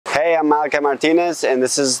Hey, I'm Malakai Martinez, and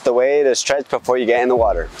this is the way to stretch before you get in the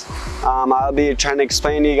water. I'll be trying to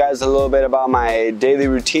explain to you guys a little bit about my daily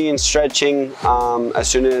routine stretching as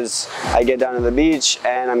soon as I get down to the beach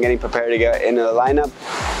and I'm getting prepared to get into the lineup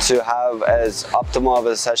to have as optimal of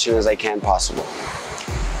a session as I can possible.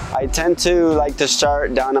 I tend to like to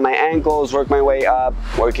start down to my ankles, work my way up,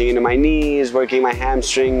 working into my knees, working my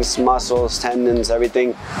hamstrings, muscles, tendons,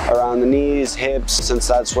 everything around the knees, hips, since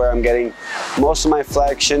that's where I'm getting most of my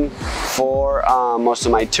flexion for most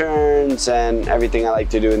of my turns and everything I like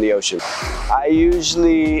to do in the ocean. I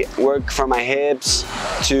usually work from my hips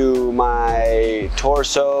to my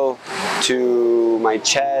torso, to my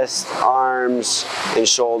chest, arms, and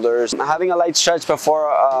shoulders. Having a light stretch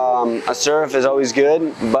before a surf is always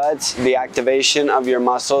good, but the activation of your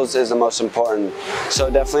muscles is the most important. So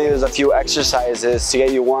definitely there's a few exercises to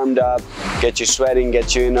get you warmed up, get you sweating,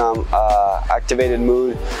 get you in an activated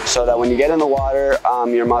mood, so that when you get in the water,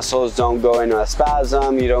 your muscles don't go into a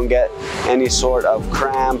spasm, you don't get any sort of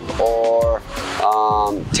cramp or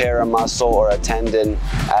tear a muscle or a tendon,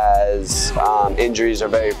 as injuries are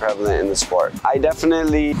very prevalent in the sport. I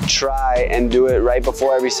definitely try and do it right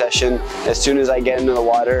before every session. As soon as I get into the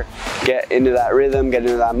water, get into that rhythm, get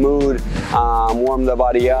into that mood, warm the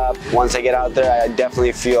body up. Once I get out there, I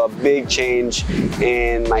definitely feel a big change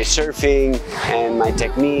in my surfing and my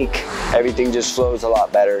technique. Everything just flows a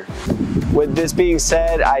lot better. With this being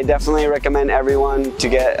said, I definitely recommend everyone to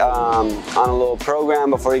get on a little program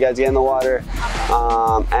before you guys get in the water,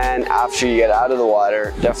 and after you get out of the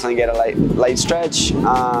water, definitely get a light stretch,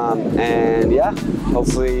 and yeah,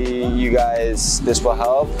 hopefully this will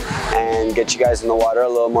help and get you guys in the water a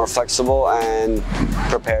little more flexible and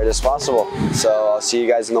prepared as possible. So I'll see you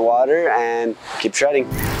guys in the water, and keep shredding.